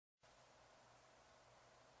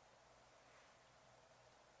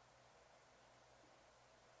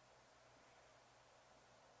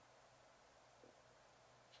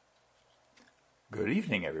Good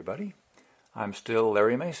evening, everybody. I'm still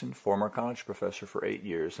Larry Mason, former college professor for 8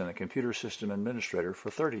 years and a computer system administrator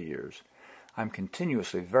for 30 years. I'm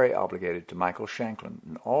continuously very obligated to Michael Shanklin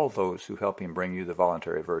and all those who help him bring you the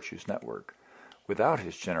Voluntary Virtues Network. Without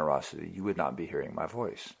his generosity, you would not be hearing my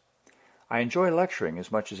voice. I enjoy lecturing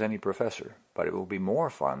as much as any professor, but it will be more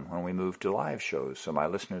fun when we move to live shows so my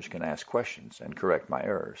listeners can ask questions and correct my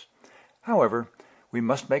errors. However, we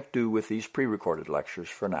must make do with these pre-recorded lectures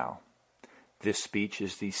for now. This speech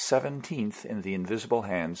is the 17th in the Invisible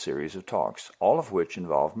Hand series of talks, all of which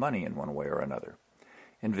involve money in one way or another.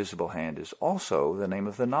 Invisible Hand is also the name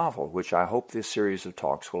of the novel, which I hope this series of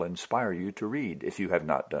talks will inspire you to read if you have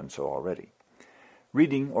not done so already.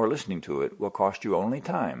 Reading or listening to it will cost you only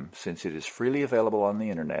time, since it is freely available on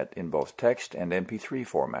the Internet in both text and MP3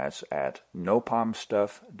 formats at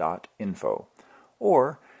nopomstuff.info.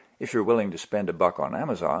 Or, if you're willing to spend $1 on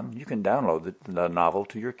Amazon, you can download the novel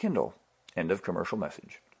to your Kindle. End of commercial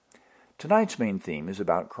message. Tonight's main theme is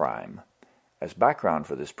about crime. As background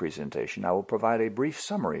for this presentation, I will provide a brief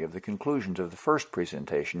summary of the conclusions of the first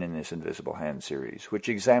presentation in this Invisible Hand series, which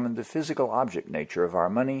examined the physical object nature of our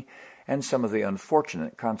money and some of the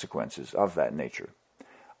unfortunate consequences of that nature.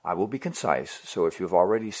 I will be concise, so if you've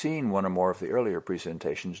already seen one or more of the earlier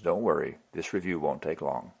presentations, don't worry, this review won't take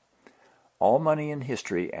long. All money in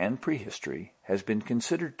history and prehistory has been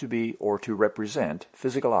considered to be or to represent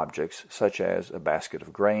physical objects such as a basket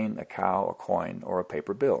of grain, a cow, a coin, or a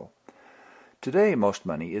paper bill. Today, most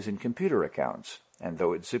money is in computer accounts, and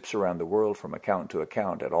though it zips around the world from account to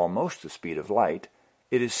account at almost the speed of light,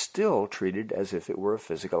 it is still treated as if it were a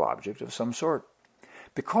physical object of some sort.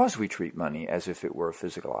 Because we treat money as if it were a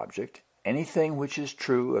physical object, anything which is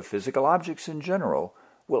true of physical objects in general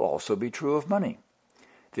will also be true of money.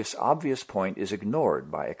 This obvious point is ignored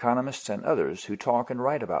by economists and others who talk and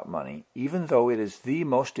write about money, even though it is the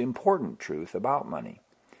most important truth about money.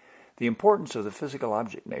 The importance of the physical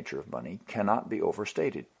object nature of money cannot be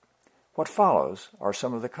overstated. What follows are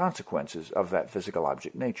some of the consequences of that physical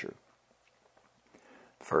object nature.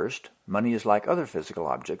 First, money is like other physical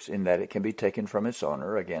objects in that it can be taken from its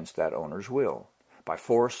owner against that owner's will, by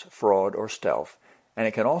force, fraud, or stealth, and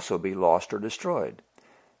it can also be lost or destroyed.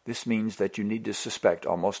 This means that you need to suspect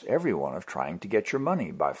almost everyone of trying to get your money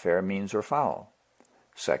by fair means or foul.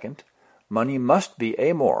 Second, money must be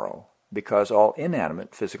amoral, because all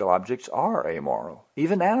inanimate physical objects are amoral.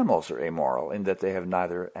 Even animals are amoral in that they have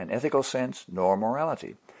neither an ethical sense nor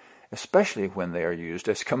morality, especially when they are used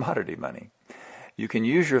as commodity money. You can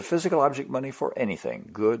use your physical object money for anything,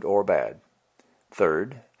 good or bad.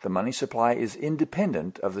 Third, the money supply is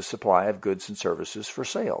independent of the supply of goods and services for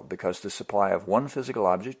sale, because the supply of one physical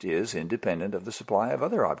object is independent of the supply of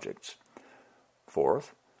other objects.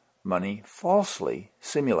 Fourth, money falsely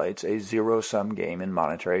simulates a zero-sum game in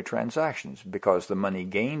monetary transactions, because the money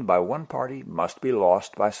gained by one party must be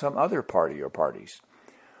lost by some other party or parties.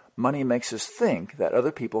 Money makes us think that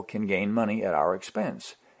other people can gain money at our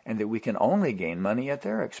expense, and that we can only gain money at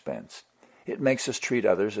their expense. It makes us treat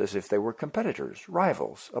others as if they were competitors,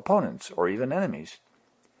 rivals, opponents, or even enemies.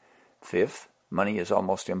 Fifth, money is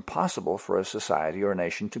almost impossible for a society or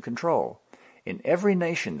nation to control. In every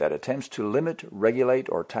nation that attempts to limit, regulate,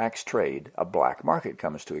 or tax trade, a black market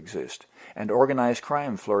comes to exist, and organized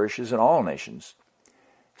crime flourishes in all nations.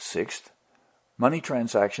 Sixth, money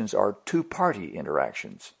transactions are two-party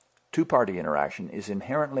interactions. Two-party interaction is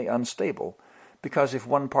inherently unstable, because if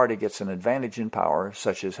one party gets an advantage in power,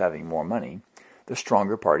 such as having more money, the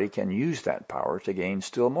stronger party can use that power to gain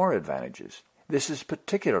still more advantages. This is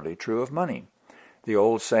particularly true of money. The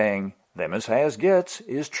old saying, "them as has gets,"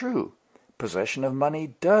 is true. Possession of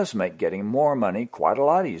money does make getting more money quite a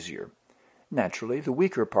lot easier. Naturally, the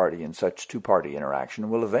weaker party in such two-party interaction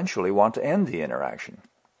will eventually want to end the interaction.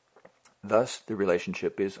 Thus, the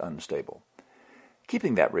relationship is unstable.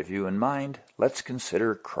 Keeping that review in mind, let's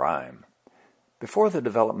consider crime. Before the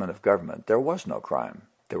development of government, there was no crime.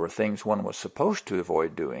 There were things one was supposed to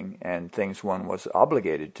avoid doing and things one was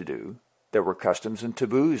obligated to do. There were customs and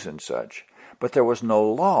taboos and such. But there was no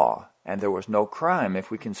law, and there was no crime if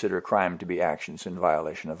we consider crime to be actions in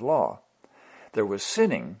violation of law. There was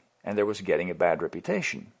sinning, and there was getting a bad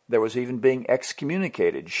reputation. There was even being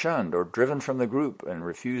excommunicated, shunned, or driven from the group and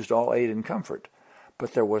refused all aid and comfort.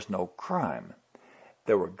 But there was no crime.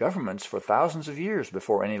 There were governments for thousands of years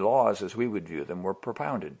before any laws, as we would view them, were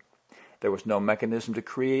propounded. There was no mechanism to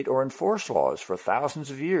create or enforce laws for thousands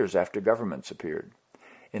of years after governments appeared.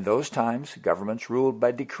 In those times, governments ruled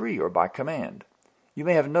by decree or by command. You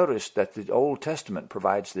may have noticed that the Old Testament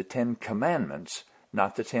provides the 10 Commandments,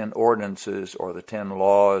 not the 10 ordinances or the 10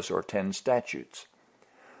 laws or 10 statutes.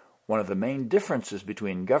 One of the main differences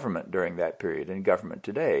between government during that period and government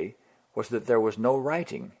today was that there was no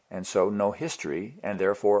writing, and so no history, and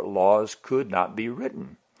therefore laws could not be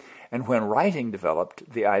written. And when writing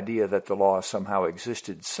developed, the idea that the law somehow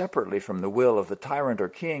existed separately from the will of the tyrant or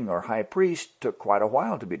king or high priest took quite a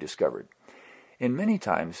while to be discovered. In many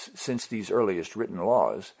times since these earliest written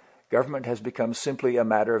laws, government has become simply a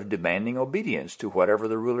matter of demanding obedience to whatever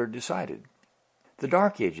the ruler decided. The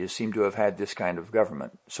Dark Ages seem to have had this kind of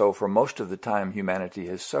government, so for most of the time humanity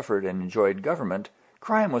has suffered and enjoyed government,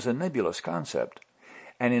 crime was a nebulous concept.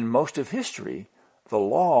 And in most of history, the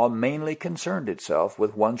law mainly concerned itself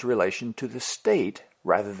with one's relation to the state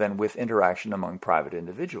rather than with interaction among private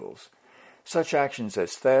individuals. Such actions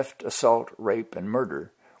as theft, assault, rape, and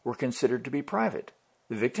murder were considered to be private.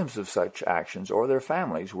 The victims of such actions or their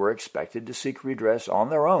families were expected to seek redress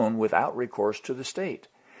on their own without recourse to the state.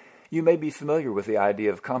 You may be familiar with the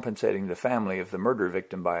idea of compensating the family of the murder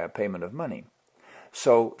victim by a payment of money.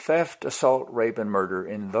 So theft, assault, rape, and murder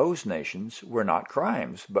in those nations were not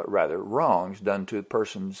crimes, but rather wrongs done to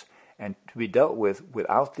persons and to be dealt with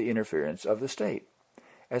without the interference of the state.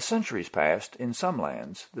 As centuries passed, in some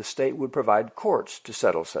lands, the state would provide courts to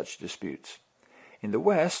settle such disputes. In the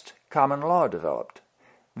West, common law developed.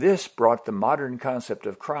 This brought the modern concept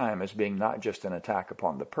of crime as being not just an attack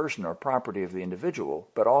upon the person or property of the individual,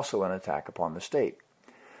 but also an attack upon the state.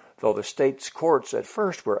 Though the state's courts at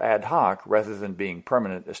first were ad hoc rather than being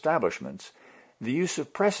permanent establishments, the use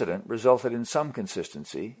of precedent resulted in some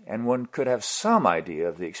consistency, and one could have some idea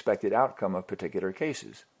of the expected outcome of particular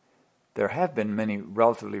cases. There have been many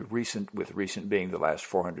relatively recent, with recent being the last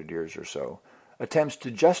 400 years or so, attempts to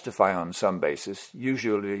justify on some basis,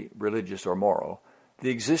 usually religious or moral, the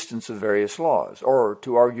existence of various laws, or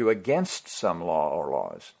to argue against some law or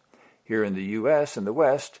laws. Here in the U.S. and the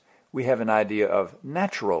West, we have an idea of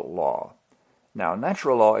natural law. Now,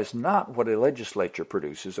 natural law is not what a legislature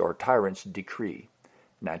produces or tyrants decree.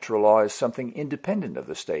 Natural law is something independent of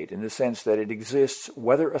the state in the sense that it exists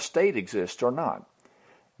whether a state exists or not.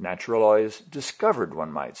 Natural law is discovered,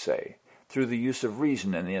 one might say, through the use of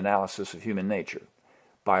reason and the analysis of human nature.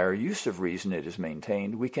 By our use of reason, it is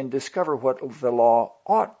maintained, we can discover what the law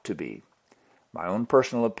ought to be. My own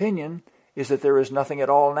personal opinion is that there is nothing at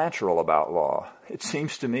all natural about law. It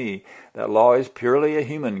seems to me that law is purely a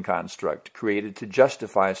human construct created to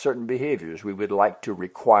justify certain behaviors we would like to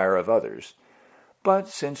require of others. But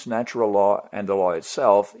since natural law and the law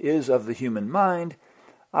itself is of the human mind,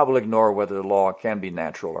 I will ignore whether the law can be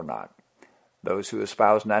natural or not. Those who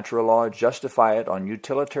espouse natural law justify it on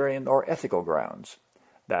utilitarian or ethical grounds.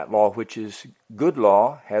 That law which is good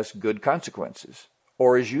law has good consequences,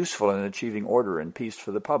 or is useful in achieving order and peace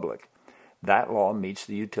for the public. That law meets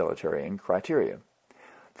the utilitarian criteria.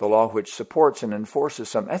 The law which supports and enforces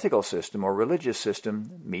some ethical system or religious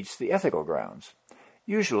system meets the ethical grounds.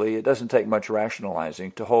 Usually, it doesn't take much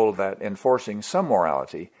rationalizing to hold that enforcing some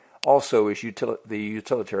morality also is the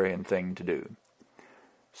utilitarian thing to do.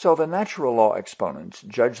 So the natural law exponents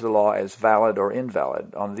judge the law as valid or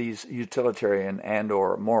invalid on these utilitarian and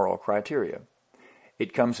or moral criteria.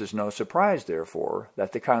 It comes as no surprise, therefore,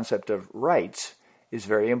 that the concept of rights is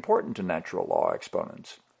very important to natural law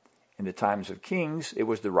exponents. In the times of kings, it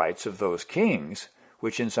was the rights of those kings,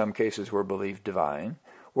 which in some cases were believed divine,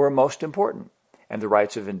 were most important, and the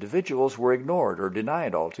rights of individuals were ignored or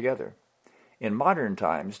denied altogether. In modern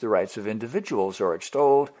times, the rights of individuals are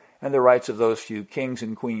extolled, and the rights of those few kings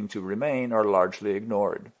and queens who remain are largely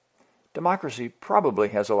ignored. Democracy probably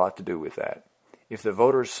has a lot to do with that. If the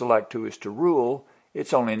voters select who is to rule,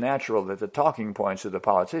 it's only natural that the talking points of the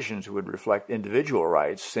politicians would reflect individual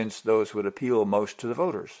rights, since those would appeal most to the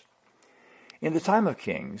voters. In the time of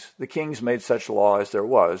kings, the kings made such law as there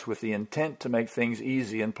was with the intent to make things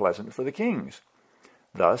easy and pleasant for the kings.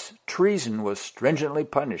 Thus, treason was stringently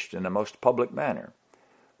punished in a most public manner.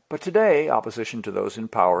 But today, opposition to those in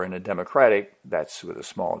power in a democratic, that's with a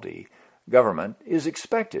small d, government is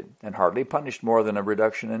expected and hardly punished more than a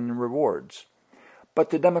reduction in rewards. But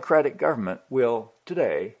the democratic government will,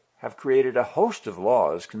 today, have created a host of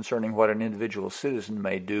laws concerning what an individual citizen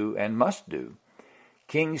may do and must do.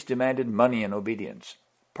 Kings demanded money and obedience.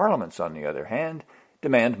 Parliaments, on the other hand,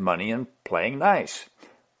 demand money and playing nice.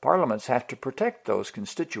 Parliaments have to protect those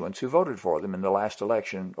constituents who voted for them in the last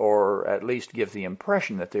election, or at least give the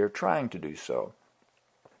impression that they are trying to do so.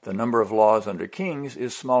 The number of laws under kings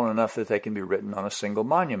is small enough that they can be written on a single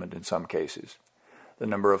monument in some cases. The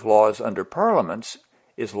number of laws under parliaments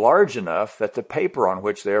is large enough that the paper on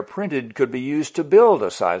which they are printed could be used to build a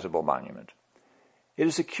sizable monument. It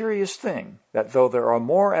is a curious thing that though there are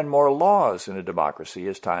more and more laws in a democracy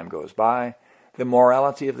as time goes by, the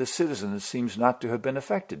morality of the citizens seems not to have been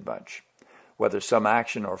affected much. Whether some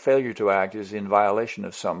action or failure to act is in violation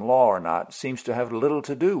of some law or not seems to have little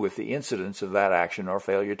to do with the incidence of that action or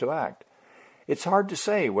failure to act. It's hard to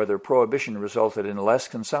say whether prohibition resulted in less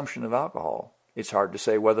consumption of alcohol. It's hard to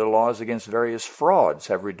say whether laws against various frauds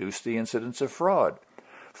have reduced the incidence of fraud.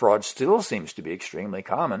 Fraud still seems to be extremely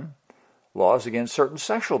common. Laws against certain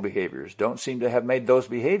sexual behaviors don't seem to have made those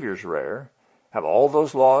behaviors rare. Have all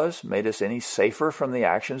those laws made us any safer from the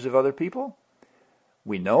actions of other people?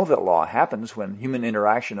 We know that law happens when human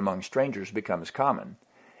interaction among strangers becomes common.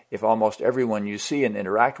 If almost everyone you see and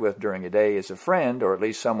interact with during a day is a friend, or at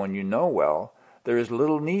least someone you know well, there is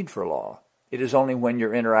little need for law. It is only when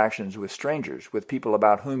your interactions with strangers, with people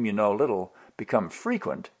about whom you know little, become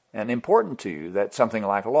frequent and important to you that something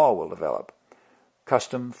like law will develop.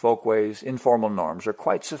 Custom, folkways, informal norms are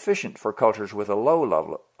quite sufficient for cultures with a low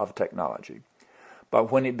level of technology. But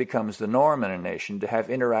when it becomes the norm in a nation to have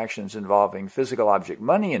interactions involving physical object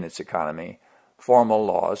money in its economy, formal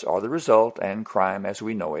laws are the result, and crime as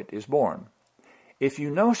we know it is born. If you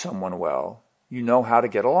know someone well, you know how to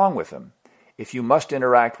get along with them. If you must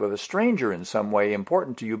interact with a stranger in some way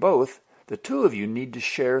important to you both, the two of you need to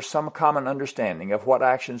share some common understanding of what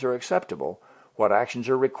actions are acceptable, what actions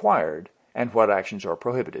are required, and what actions are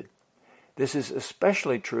prohibited. This is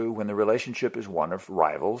especially true when the relationship is one of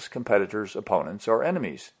rivals, competitors, opponents, or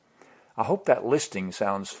enemies. I hope that listing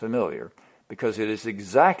sounds familiar, because it is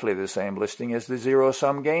exactly the same listing as the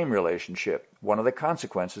zero-sum game relationship, one of the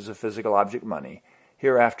consequences of physical object money,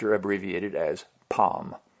 hereafter abbreviated as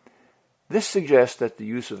POM. This suggests that the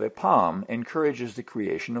use of a POM encourages the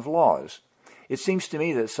creation of laws. It seems to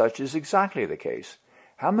me that such is exactly the case.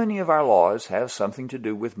 How many of our laws have something to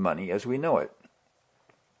do with money as we know it?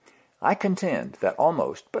 I contend that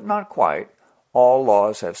almost, but not quite, all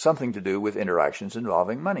laws have something to do with interactions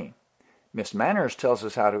involving money. Miss Manners tells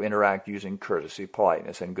us how to interact using courtesy,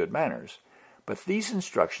 politeness, and good manners. But these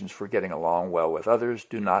instructions for getting along well with others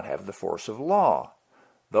do not have the force of law.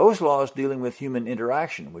 Those laws dealing with human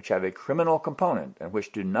interaction, which have a criminal component and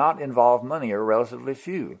which do not involve money, are relatively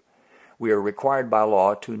few. We are required by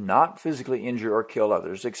law to not physically injure or kill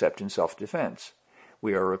others except in self-defense.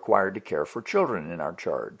 We are required to care for children in our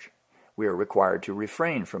charge. We are required to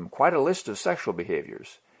refrain from quite a list of sexual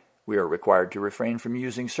behaviors. We are required to refrain from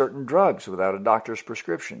using certain drugs without a doctor's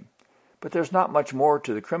prescription. But there's not much more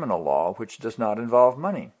to the criminal law which does not involve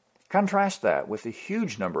money. Contrast that with the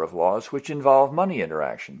huge number of laws which involve money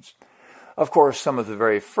interactions. Of course, some of the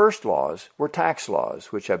very first laws were tax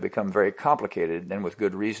laws, which have become very complicated and with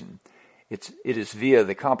good reason. It is via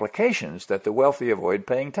the complications that the wealthy avoid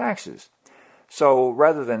paying taxes. So,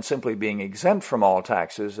 rather than simply being exempt from all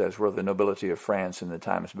taxes, as were the nobility of France in the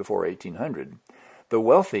times before 1800, the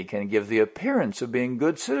wealthy can give the appearance of being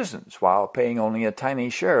good citizens while paying only a tiny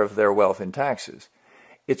share of their wealth in taxes.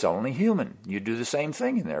 It's only human. You'd do the same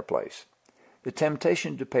thing in their place. The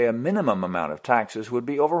temptation to pay a minimum amount of taxes would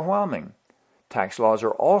be overwhelming. Tax laws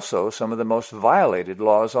are also some of the most violated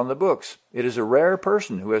laws on the books. It is a rare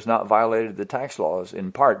person who has not violated the tax laws,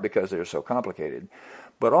 in part because they're so complicated,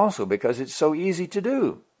 but also because it's so easy to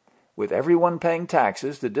do. With everyone paying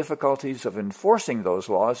taxes, the difficulties of enforcing those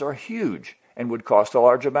laws are huge and would cost a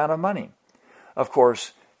large amount of money. Of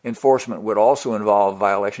course, enforcement would also involve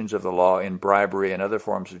violations of the law in bribery and other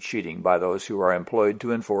forms of cheating by those who are employed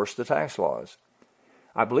to enforce the tax laws.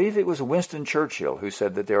 I believe it was Winston Churchill who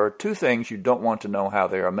said that there are two things you don't want to know how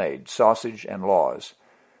they are made: sausage and laws.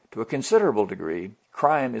 To a considerable degree,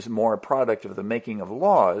 crime is more a product of the making of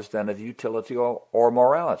laws than of utility or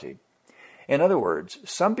morality. In other words,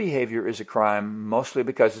 some behavior is a crime mostly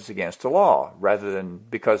because it's against the law, rather than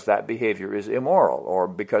because that behavior is immoral, or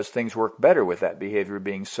because things work better with that behavior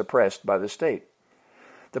being suppressed by the state.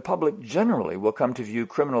 The public generally will come to view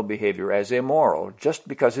criminal behavior as immoral just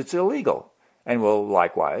because it's illegal, and will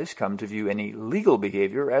likewise come to view any legal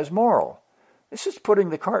behavior as moral. This is putting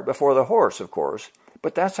the cart before the horse, of course,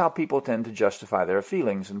 but that's how people tend to justify their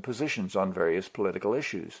feelings and positions on various political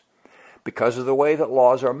issues. Because of the way that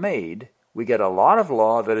laws are made, we get a lot of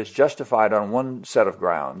law that is justified on one set of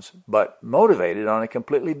grounds, but motivated on a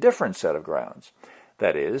completely different set of grounds.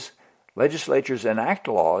 That is, legislatures enact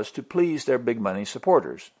laws to please their big money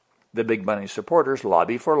supporters. The big money supporters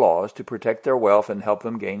lobby for laws to protect their wealth and help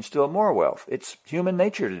them gain still more wealth. It's human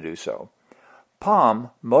nature to do so.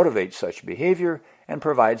 POM motivates such behavior and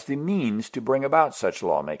provides the means to bring about such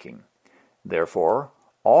lawmaking. Therefore,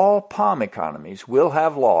 all POM economies will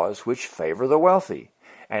have laws which favor the wealthy,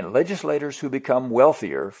 and legislators who become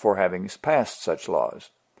wealthier for having passed such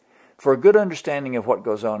laws. For a good understanding of what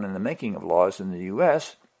goes on in the making of laws in the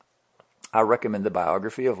U.S., I recommend the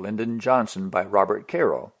biography of Lyndon Johnson by Robert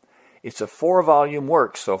Caro. It's a 4-volume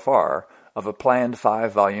work so far of a planned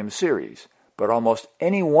 5-volume series, but almost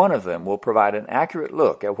any one of them will provide an accurate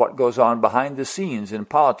look at what goes on behind the scenes in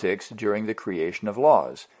politics during the creation of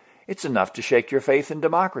laws. It's enough to shake your faith in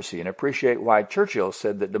democracy and appreciate why Churchill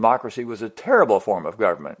said that democracy was a terrible form of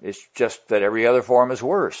government. It's just that every other form is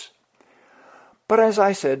worse. But as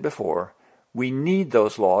I said before, we need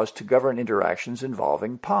those laws to govern interactions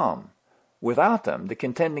involving POM. Without them, the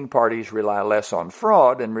contending parties rely less on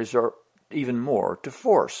fraud and resort even more to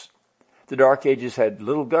force. The Dark Ages had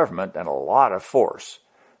little government and a lot of force.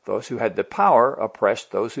 Those who had the power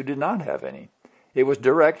oppressed those who did not have any. It was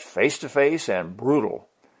direct, face-to-face, and brutal.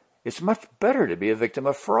 It's much better to be a victim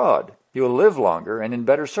of fraud. You'll live longer and in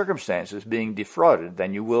better circumstances being defrauded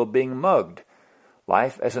than you will being mugged.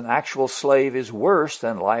 Life as an actual slave is worse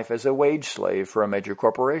than life as a wage slave for a major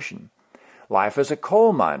corporation. Life as a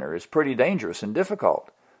coal miner is pretty dangerous and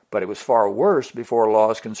difficult, but it was far worse before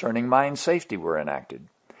laws concerning mine safety were enacted.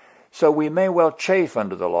 So we may well chafe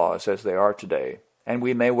under the laws as they are today, and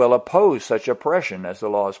we may well oppose such oppression as the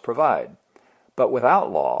laws provide. But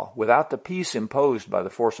without law, without the peace imposed by the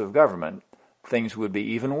force of government, things would be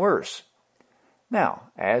even worse.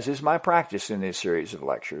 Now, as is my practice in this series of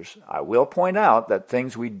lectures, I will point out that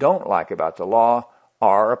things we don't like about the law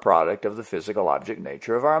are a product of the physical object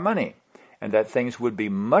nature of our money, and that things would be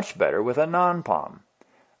much better with a non-POM.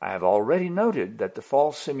 I have already noted that the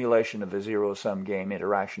false simulation of a zero-sum game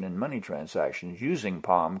interaction in money transactions using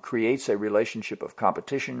POM creates a relationship of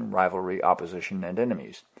competition, rivalry, opposition, and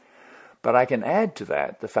enemies. But I can add to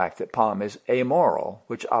that the fact that POM is amoral,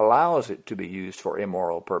 which allows it to be used for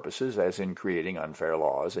immoral purposes, as in creating unfair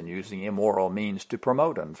laws and using immoral means to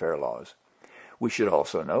promote unfair laws. We should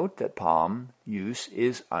also note that POM use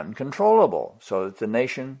is uncontrollable, so that the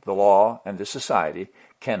nation, the law, and the society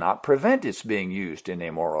cannot prevent its being used in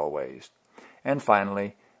immoral ways. And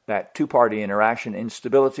finally, that two-party interaction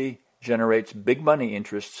instability generates big money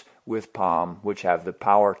interests with POM, which have the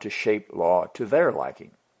power to shape law to their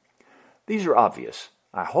liking. These are obvious.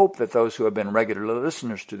 I hope that those who have been regular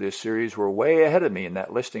listeners to this series were way ahead of me in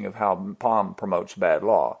that listing of how POM promotes bad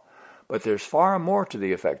law. But there's far more to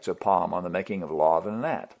the effects of POM on the making of law than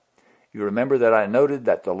that. You remember that I noted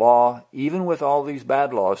that the law, even with all these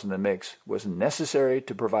bad laws in the mix, was necessary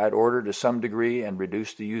to provide order to some degree and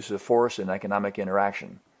reduce the use of force in economic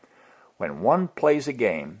interaction. When one plays a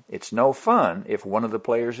game, it's no fun if one of the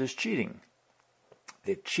players is cheating.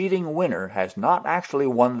 The cheating winner has not actually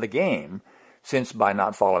won the game, since by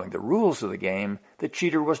not following the rules of the game, the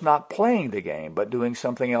cheater was not playing the game, but doing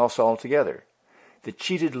something else altogether. The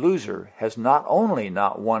cheated loser has not only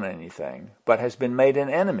not won anything, but has been made an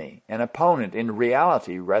enemy, an opponent in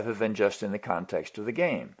reality rather than just in the context of the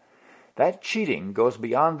game. That cheating goes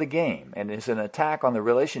beyond the game and is an attack on the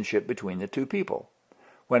relationship between the two people.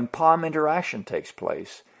 When POM interaction takes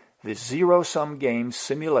place, the zero-sum game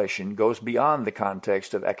simulation goes beyond the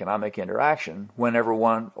context of economic interaction whenever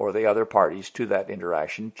one or the other parties to that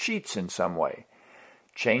interaction cheats in some way.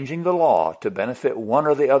 Changing the law to benefit one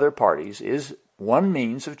or the other parties is one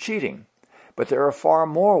means of cheating, but there are far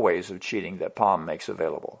more ways of cheating that POM makes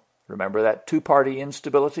available. Remember that two-party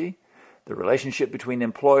instability? The relationship between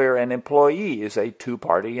employer and employee is a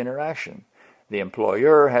two-party interaction. The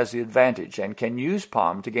employer has the advantage and can use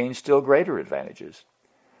POM to gain still greater advantages.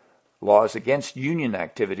 Laws against union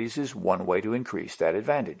activities is one way to increase that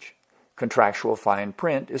advantage. Contractual fine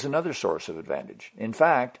print is another source of advantage. In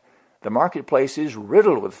fact, the marketplace is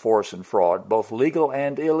riddled with force and fraud, both legal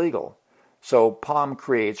and illegal. So POM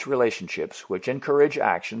creates relationships which encourage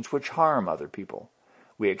actions which harm other people.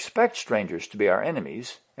 We expect strangers to be our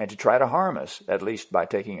enemies and to try to harm us, at least by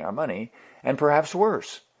taking our money, and perhaps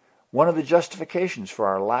worse. One of the justifications for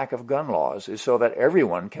our lack of gun laws is so that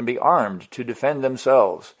everyone can be armed to defend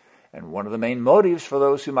themselves, and one of the main motives for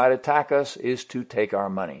those who might attack us is to take our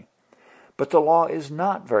money. But the law is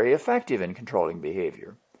not very effective in controlling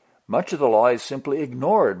behavior. Much of the law is simply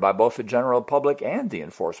ignored by both the general public and the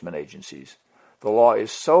enforcement agencies. The law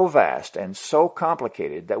is so vast and so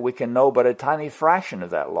complicated that we can know but a tiny fraction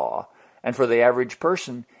of that law, and for the average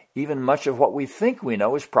person, even much of what we think we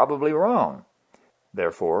know is probably wrong.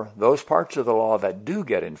 Therefore, those parts of the law that do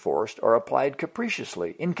get enforced are applied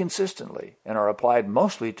capriciously, inconsistently, and are applied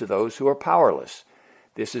mostly to those who are powerless.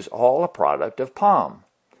 This is all a product of POM.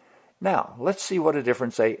 Now, let's see what a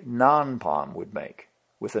difference a non-POM would make.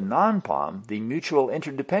 With a non-POM, the mutual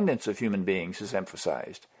interdependence of human beings is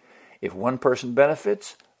emphasized. If one person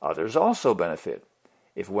benefits, others also benefit.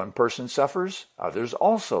 If one person suffers, others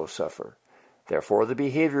also suffer. Therefore, the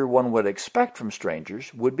behavior one would expect from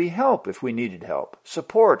strangers would be help if we needed help,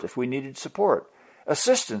 support if we needed support,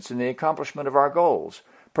 assistance in the accomplishment of our goals,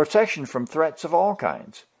 protection from threats of all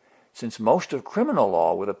kinds. Since most of criminal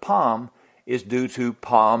law with a POM is due to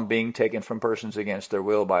POM being taken from persons against their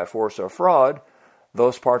will by force or fraud,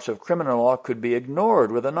 those parts of criminal law could be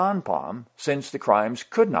ignored with a non-POM, since the crimes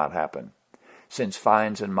could not happen. Since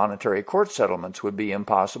fines and monetary court settlements would be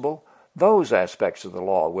impossible, those aspects of the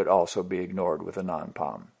law would also be ignored with a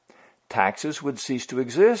non-POM. Taxes would cease to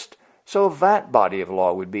exist, so that body of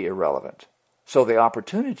law would be irrelevant. So the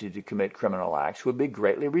opportunity to commit criminal acts would be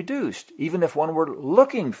greatly reduced, even if one were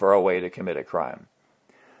looking for a way to commit a crime.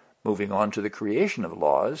 Moving on to the creation of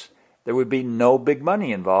laws, there would be no big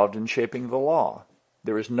money involved in shaping the law.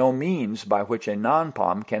 There is no means by which a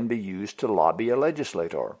non-POM can be used to lobby a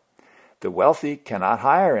legislator. The wealthy cannot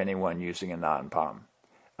hire anyone using a non-POM.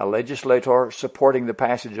 A legislator supporting the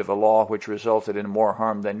passage of a law which resulted in more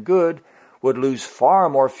harm than good would lose far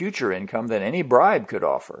more future income than any bribe could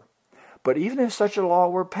offer. But even if such a law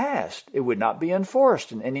were passed, it would not be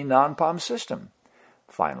enforced in any non-POM system.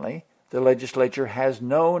 Finally, the legislature has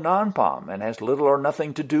no non-POM and has little or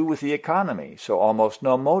nothing to do with the economy, so almost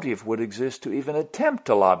no motive would exist to even attempt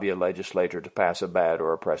to lobby a legislator to pass a bad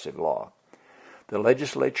or oppressive law. The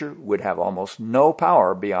legislature would have almost no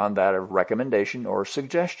power beyond that of recommendation or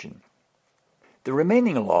suggestion. The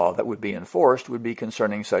remaining law that would be enforced would be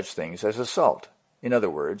concerning such things as assault, in other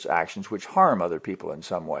words, actions which harm other people in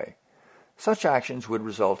some way. Such actions would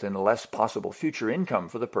result in less possible future income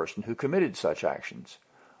for the person who committed such actions.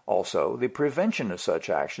 Also, the prevention of such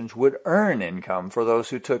actions would earn income for those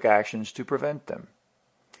who took actions to prevent them.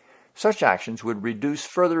 Such actions would reduce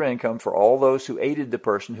further income for all those who aided the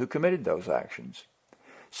person who committed those actions.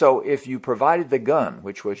 So, if you provided the gun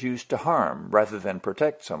which was used to harm rather than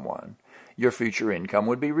protect someone, your future income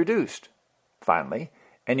would be reduced. Finally,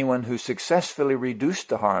 anyone who successfully reduced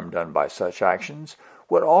the harm done by such actions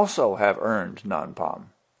would also have earned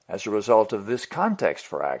non-POM. As a result of this context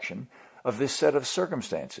for action, of this set of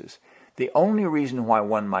circumstances, the only reason why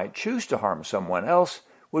one might choose to harm someone else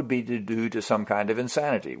would be due to some kind of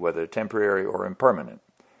insanity, whether temporary or impermanent.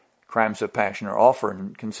 Crimes of passion are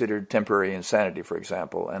often considered temporary insanity, for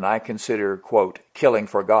example, and I consider, quote, killing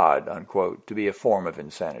for God, unquote, to be a form of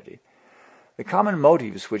insanity. The common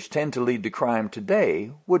motives which tend to lead to crime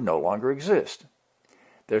today would no longer exist.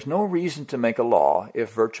 There's no reason to make a law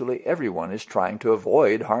if virtually everyone is trying to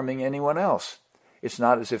avoid harming anyone else. It's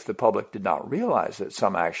not as if the public did not realize that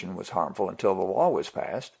some action was harmful until the law was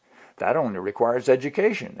passed. That only requires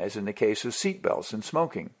education, as in the case of seatbelts and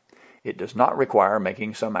smoking. It does not require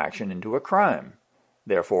making some action into a crime.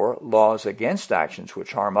 Therefore, laws against actions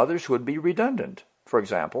which harm others would be redundant. For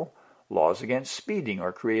example, laws against speeding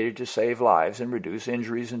are created to save lives and reduce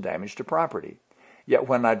injuries and damage to property. Yet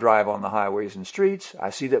when I drive on the highways and streets, I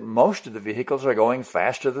see that most of the vehicles are going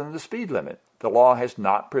faster than the speed limit. The law has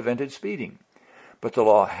not prevented speeding. But the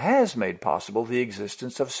law has made possible the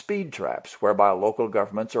existence of speed traps, whereby local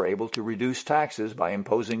governments are able to reduce taxes by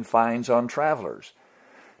imposing fines on travelers.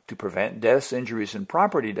 To prevent deaths, injuries, and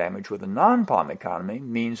property damage with a non-POM economy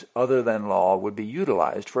means other than law would be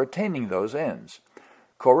utilized for attaining those ends.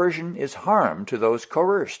 Coercion is harm to those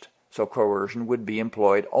coerced, so coercion would be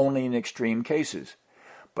employed only in extreme cases.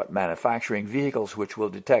 But manufacturing vehicles which will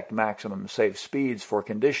detect maximum safe speeds for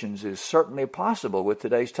conditions is certainly possible with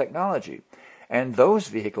today's technology, and those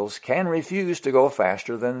vehicles can refuse to go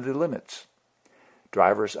faster than the limits.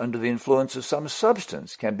 Drivers under the influence of some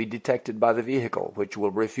substance can be detected by the vehicle, which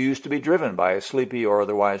will refuse to be driven by a sleepy or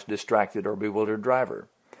otherwise distracted or bewildered driver.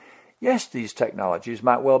 Yes, these technologies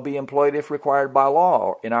might well be employed if required by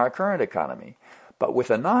law in our current economy, but with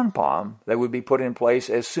a non-POM, they would be put in place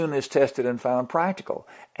as soon as tested and found practical,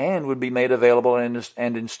 and would be made available and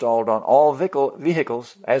installed on all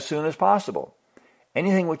vehicles as soon as possible.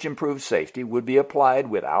 Anything which improves safety would be applied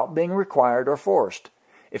without being required or forced.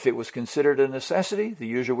 If it was considered a necessity, the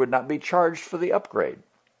user would not be charged for the upgrade.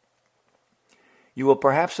 You will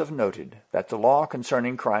perhaps have noted that the law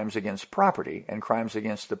concerning crimes against property and crimes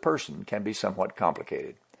against the person can be somewhat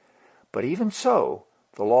complicated. But even so,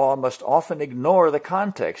 the law must often ignore the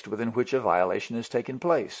context within which a violation has taken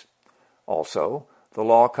place. Also, the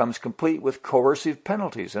law comes complete with coercive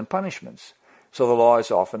penalties and punishments. So the law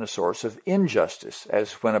is often a source of injustice,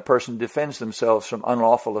 as when a person defends themselves from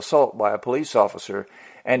unlawful assault by a police officer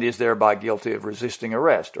and is thereby guilty of resisting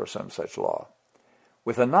arrest or some such law.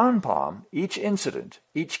 With a non-POM, each incident,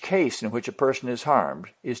 each case in which a person is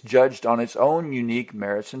harmed, is judged on its own unique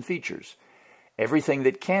merits and features. Everything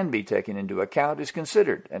that can be taken into account is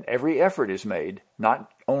considered, and every effort is made, not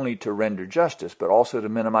only to render justice, but also to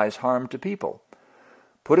minimize harm to people.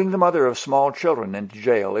 Putting the mother of small children into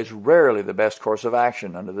jail is rarely the best course of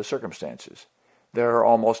action under the circumstances. There are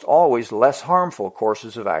almost always less harmful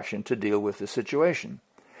courses of action to deal with the situation.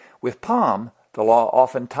 With POM, the law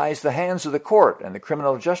often ties the hands of the court and the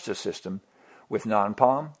criminal justice system. With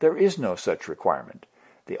non-POM, there is no such requirement.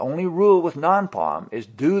 The only rule with non-POM is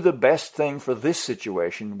do the best thing for this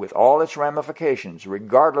situation with all its ramifications,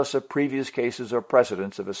 regardless of previous cases or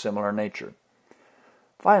precedents of a similar nature.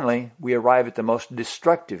 Finally, we arrive at the most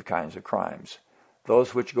destructive kinds of crimes,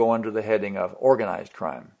 those which go under the heading of organized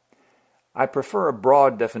crime. I prefer a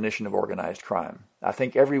broad definition of organized crime. I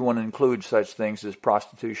think everyone includes such things as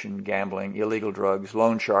prostitution, gambling, illegal drugs,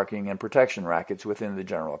 loan sharking, and protection rackets within the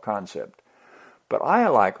general concept. But I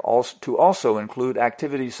like to also include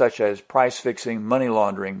activities such as price fixing, money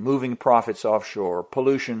laundering, moving profits offshore,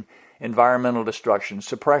 pollution, environmental destruction,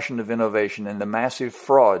 suppression of innovation, and the massive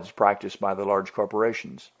frauds practiced by the large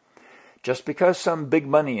corporations. Just because some big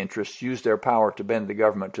money interests use their power to bend the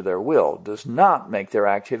government to their will does not make their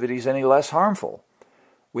activities any less harmful.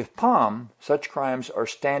 With POM, such crimes are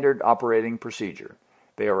standard operating procedure.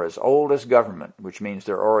 They are as old as government, which means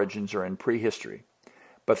their origins are in prehistory.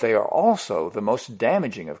 But they are also the most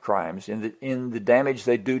damaging of crimes in the damage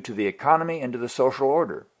they do to the economy and to the social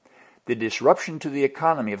order. The disruption to the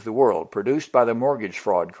economy of the world produced by the mortgage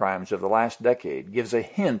fraud crimes of the last decade gives a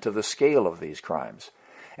hint of the scale of these crimes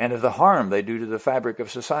and of the harm they do to the fabric of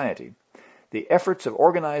society. The efforts of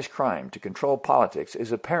organized crime to control politics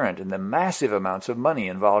is apparent in the massive amounts of money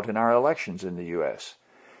involved in our elections in the U.S.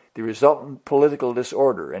 The resultant political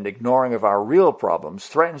disorder and ignoring of our real problems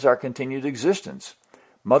threatens our continued existence.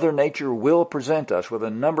 Mother Nature will present us with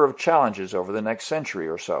a number of challenges over the next century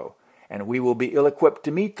or so, and we will be ill-equipped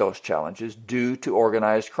to meet those challenges due to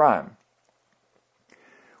organized crime.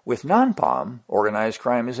 With non-POM, organized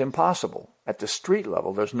crime is impossible. At the street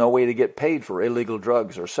level, there's no way to get paid for illegal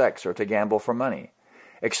drugs or sex or to gamble for money.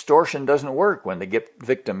 Extortion doesn't work when the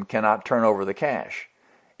victim cannot turn over the cash.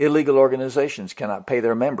 Illegal organizations cannot pay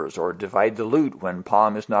their members or divide the loot when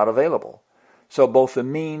POM is not available. So both the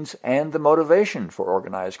means and the motivation for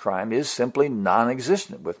organized crime is simply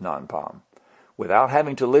non-existent with non-POM. Without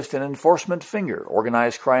having to lift an enforcement finger,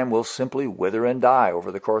 organized crime will simply wither and die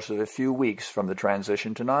over the course of a few weeks from the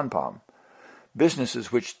transition to non-POM.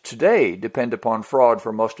 Businesses which today depend upon fraud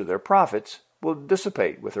for most of their profits will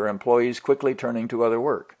dissipate with their employees quickly turning to other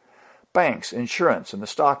work. Banks, insurance, and the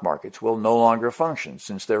stock markets will no longer function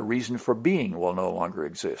since their reason for being will no longer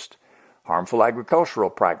exist. Harmful agricultural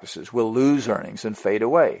practices will lose earnings and fade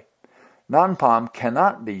away. Non-POM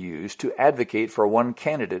cannot be used to advocate for one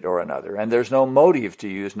candidate or another, and there's no motive to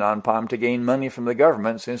use non-POM to gain money from the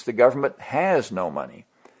government since the government has no money.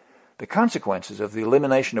 The consequences of the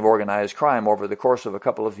elimination of organized crime over the course of a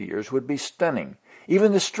couple of years would be stunning.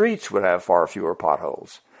 Even the streets would have far fewer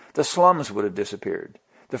potholes. The slums would have disappeared.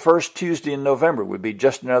 The first Tuesday in November would be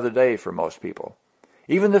just another day for most people.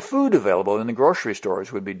 Even the food available in the grocery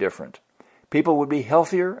stores would be different. People would be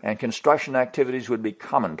healthier and construction activities would be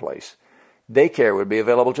commonplace. Daycare would be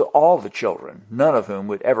available to all the children, none of whom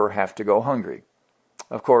would ever have to go hungry.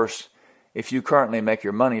 Of course, if you currently make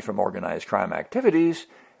your money from organized crime activities,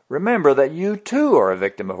 remember that you too are a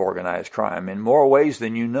victim of organized crime in more ways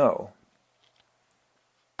than you know.